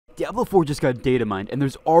Diablo 4 just got data mined, and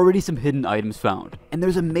there's already some hidden items found. And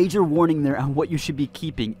there's a major warning there on what you should be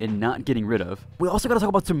keeping and not getting rid of. We also gotta talk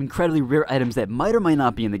about some incredibly rare items that might or might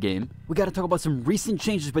not be in the game. We gotta talk about some recent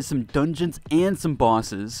changes with some dungeons and some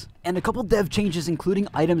bosses. And a couple dev changes, including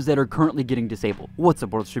items that are currently getting disabled. What's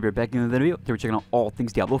up, World Streamer? Back in the video, today we're checking out all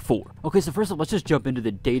things Diablo 4. Okay, so first off, let's just jump into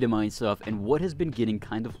the data mine stuff and what has been getting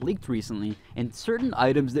kind of leaked recently, and certain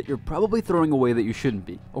items that you're probably throwing away that you shouldn't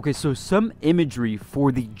be. Okay, so some imagery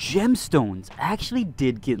for the gemstones actually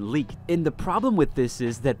did get leaked. And the problem with this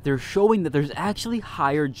is that they're showing that there's actually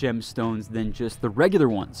higher gemstones than just the regular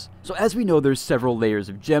ones. So as we know, there's several layers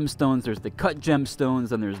of gemstones. There's the cut gemstones,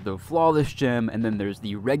 then there's the flawless gem, and then there's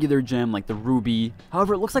the regular gem like the ruby.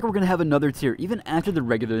 However, it looks like we're gonna have another tier even after the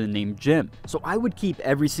regular named gem. So I would keep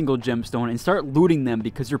every single gemstone and start looting them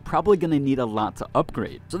because you're probably gonna need a lot to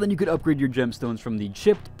upgrade. So then you could upgrade your gemstones from the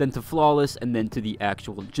chipped, then to flawless, and then to the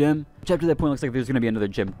actual gem. Which after that point looks like there's gonna be another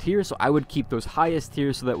gem tier, so I would keep those highest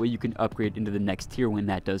tiers so that way you can upgrade into the next tier when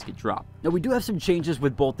that does get dropped. Now we do have some changes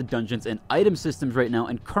with both the dungeons and item systems right now,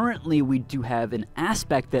 and currently we do have an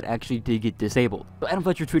aspect that actually did get disabled. So Adam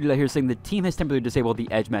Fletcher tweeted out here saying the team has temporarily disabled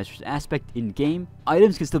the Edge Masters aspect in game.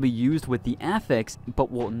 Items can still be used with the affix,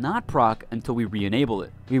 but will not proc until we re-enable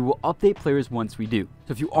it. We will update players once we do.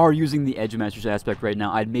 So if you are using the Edge Masters aspect right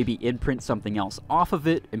now, I'd maybe imprint something else off of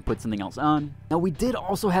it and put something else on. Now we did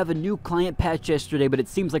also have a new client patch yesterday, but it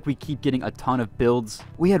seems like we keep getting a ton of builds.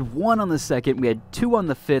 We had 1 on the 2nd, we had 2 on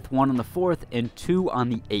the 5th, 1 on the 4th, and 2 on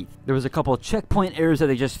the 8th. There was a couple of checkpoint errors that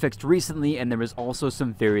they just fixed recently, and there was also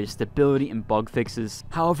some various stability and bug fixes.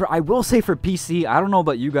 However, I will say for PC, I don't know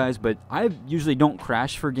about you guys, but I usually don't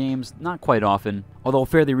crash for games, not quite often. Although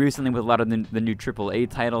fairly recently with a lot of the new AAA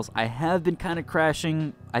titles, I have been kind of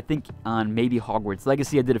crashing. I think on maybe Hogwarts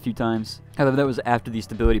Legacy I did a few times. However, that was after the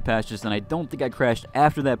stability patches, and I don't think I crashed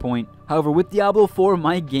after that point. However, with Diablo 4,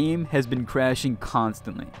 my game has been crashing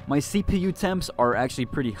constantly. My CPU temps are actually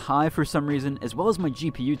pretty high for some reason, as well as my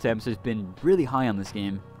GPU temps has been really high on this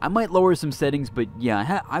game. I might lower some settings, but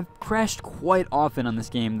yeah, I've crashed quite often on this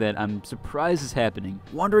game that I'm surprised is happening.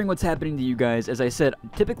 Wondering what's happening to you guys. As I said,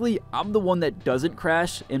 typically I'm the one that doesn't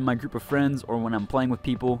crash in my group of friends, or when I'm playing with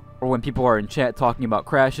people, or when people are in chat talking about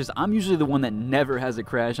crashes. I'm usually the one that never has a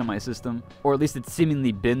crash on my system, or at least it's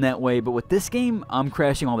seemingly been that way. But with this game, I'm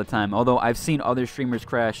crashing all the time, although I've seen other streamers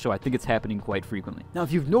crash, so I think it's happening quite frequently. Now,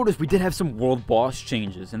 if you've noticed, we did have some world boss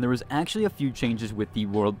changes, and there was actually a few changes with the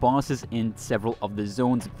world bosses in several of the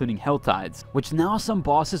zones, including Helltides, which now some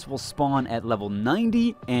bosses will spawn at level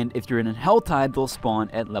 90, and if you're in a Helltide, they'll spawn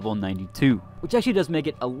at level 92. Which actually does make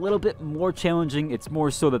it a little bit more challenging. It's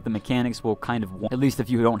more so that the mechanics will kind of, at least if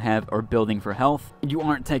you don't have or building for health, and you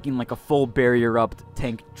aren't taking like a full barrier up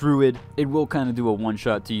tank druid, it will kind of do a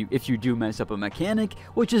one-shot to you if you do mess up a mechanic,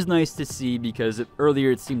 which is nice to see because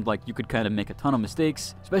earlier it seemed like you could kind of make a ton of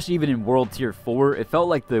mistakes, especially even in World Tier 4. It felt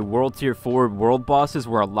like the World Tier 4 world bosses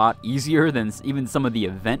were a lot easier than even some of the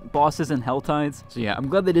event bosses in Helltides. So yeah, I'm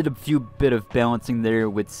glad they did a few bit of balancing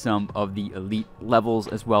there with some of the elite levels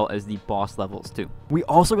as well as the boss levels too. We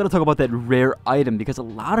also got to talk about that rare item because a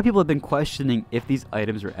lot of people have been questioning if these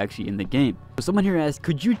items are actually in the game. So someone here asked,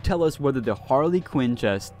 could you tell us whether the Harley Quinn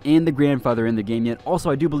chest and the grandfather are in the game yet?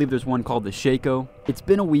 Also, I do believe there's one called the Shaco. It's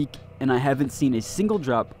been a week and I haven't seen a single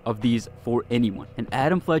drop of these for anyone. And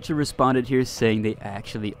Adam Fletcher responded here saying they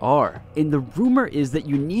actually are. And the rumor is that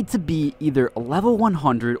you need to be either level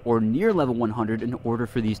 100 or near level 100 in order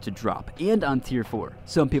for these to drop, and on tier 4.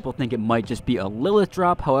 Some people think it might just be a Lilith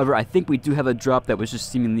drop. However, I think we do have a drop that was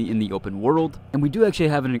just seemingly in the open world. And we do actually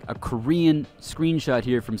have a Korean screenshot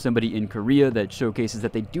here from somebody in Korea that showcases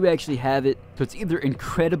that they do actually have it. So it's either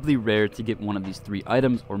incredibly rare to get one of these 3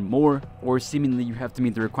 items or more, or seemingly you have to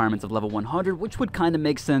meet the requirements of level 100, which would kind of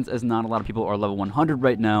make sense as not a lot of people are level 100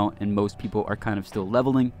 right now, and most people are kind of still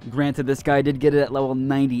leveling. Granted, this guy did get it at level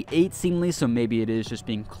 98 seemingly, so maybe it is just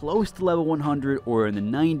being close to level 100 or in the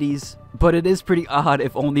 90s. But it is pretty odd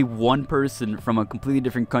if only one person from a completely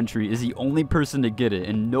different country is the only person to get it,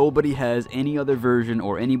 and nobody has any other version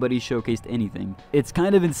or anybody showcased anything. It's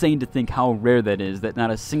kind of insane to think how rare that is, that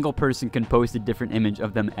not a single person can post a different image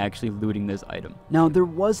of them actually looting this item. Now, there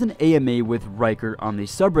was an AMA with Riker on the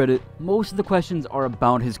subreddit. Most of the questions are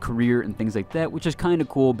about his career and things like that, which is kind of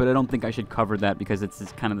cool, but I don't think I should cover that because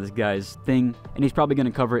it's kind of this guy's thing, and he's probably going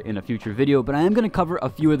to cover it in a future video, but I am going to cover a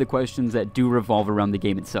few of the questions that do revolve around the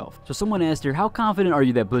game itself. So someone asked here, how confident are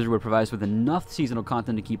you that Blizzard would provide us with enough seasonal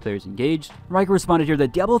content to keep players engaged? Riker responded here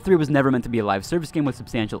that Diablo 3 was never meant to be a live service game with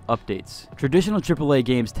substantial updates. Traditional AAA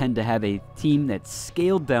games tend to have a team that's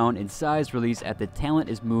scaled down in size release as the talent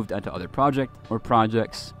is moved onto other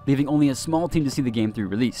projects, leaving only a small team to see the game through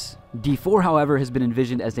release. D4, however, has been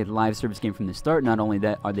envisioned as a live service game from the start. Not only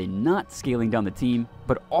that, are they not scaling down the team,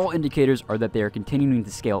 but all indicators are that they are continuing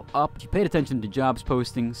to scale up. If you paid attention to jobs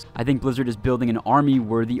postings, I think Blizzard is building an army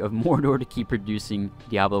worthy of Mordor to keep producing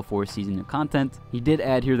Diablo 4 season content. He did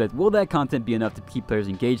add here that will that content be enough to keep players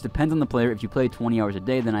engaged? Depends on the player. If you play 20 hours a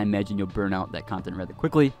day, then I imagine you'll burn out that content rather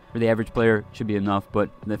quickly. For the average player, should be enough, but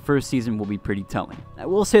the first season will be pretty telling. I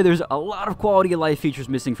will say there's a lot of quality of life features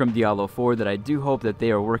missing from Diablo 4 that I do hope that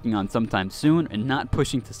they are working on sometime soon and not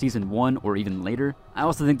pushing to season 1 or even later. I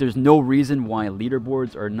also think there's no reason why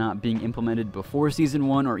leaderboards are not being implemented before season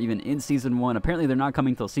 1 or even in season 1. Apparently they're not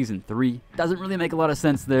coming till season 3. Doesn't really make a lot of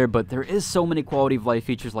sense there, but there is so many quality of life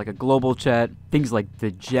features like a global chat, things like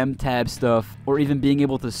the gem tab stuff, or even being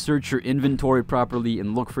able to search your inventory properly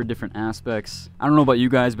and look for different aspects. I don't know about you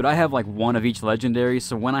guys, but I have like one of each legendary,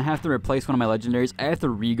 so when I have to replace one of my legendaries, I have to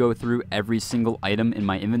re-go through every single item in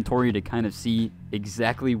my inventory to kind of see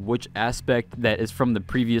exactly which aspect that is from the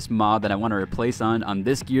previous mod that I want to replace on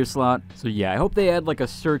this gear slot. So yeah, I hope they add like a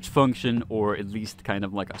search function or at least kind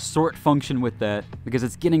of like a sort function with that, because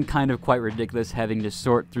it's getting kind of quite ridiculous having to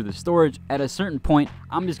sort through the storage. At a certain point,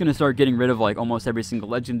 I'm just going to start getting rid of like almost every single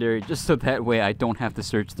legendary just so that way I don't have to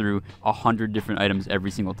search through 100 different items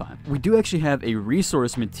every single time. We do actually have a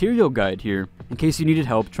resource material guide here in case you needed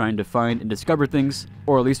help trying to find and discover things,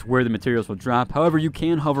 or at least where the materials will drop. However, you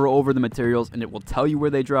can hover over the materials and it will tell you where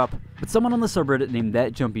they drop. But someone on the subreddit named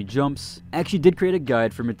That Jumpy Jumps actually did create a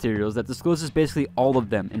guide for materials that discloses basically all of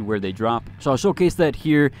them and where they drop. So I'll showcase that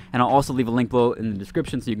here, and I'll also leave a link below in the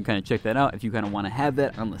description so you can kind of check that out if you kind of want to have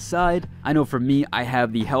that on the side. I know for me, I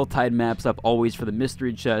have the Helltide maps up always for the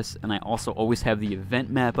mystery chests, and I also always have the event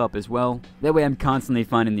map up as well. That way I'm constantly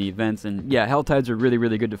finding the events, and yeah, Helltides are really,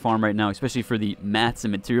 really good to farm right now, especially for the mats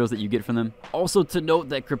and materials that you get from them. Also to note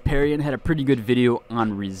that Kripparrian had a pretty good video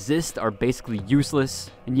on resist are basically useless.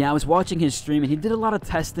 And yeah, I was watching his stream and he did a lot of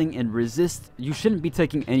testing, and resist, you shouldn't be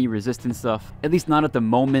taking any resistance stuff, at least not at the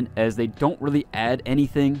moment, as they don't really add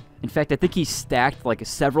anything. In fact, I think he stacked like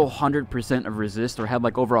several 100% of resist, or had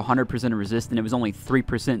like over 100% of resist, and it was only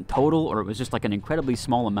 3% total, or it was just like an incredibly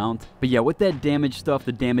small amount. But yeah, with that damage stuff,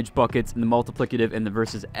 the damage buckets and the multiplicative and the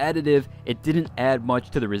versus additive, it didn't add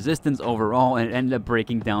much to the resistance overall, and it ended up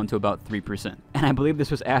breaking down to about 3%. And I believe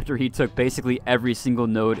this was after he took basically every single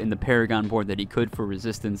node in the Paragon board that he could for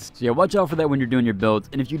resistance. So yeah, watch out for that when you're doing your builds.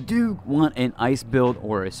 And if you do want an ice build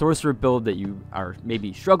or a sorcerer build that you are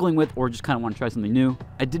maybe struggling with, or just kind of want to try something new,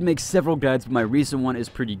 I did make several guides, but my recent one is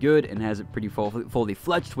pretty good and has it pretty fully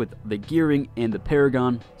fledged with the gearing and the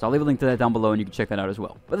Paragon. So I'll leave a link to that down below and you can check that out as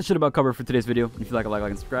well. But that should about cover for today's video. If you like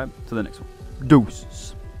and subscribe. Till the next one.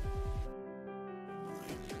 Deuces.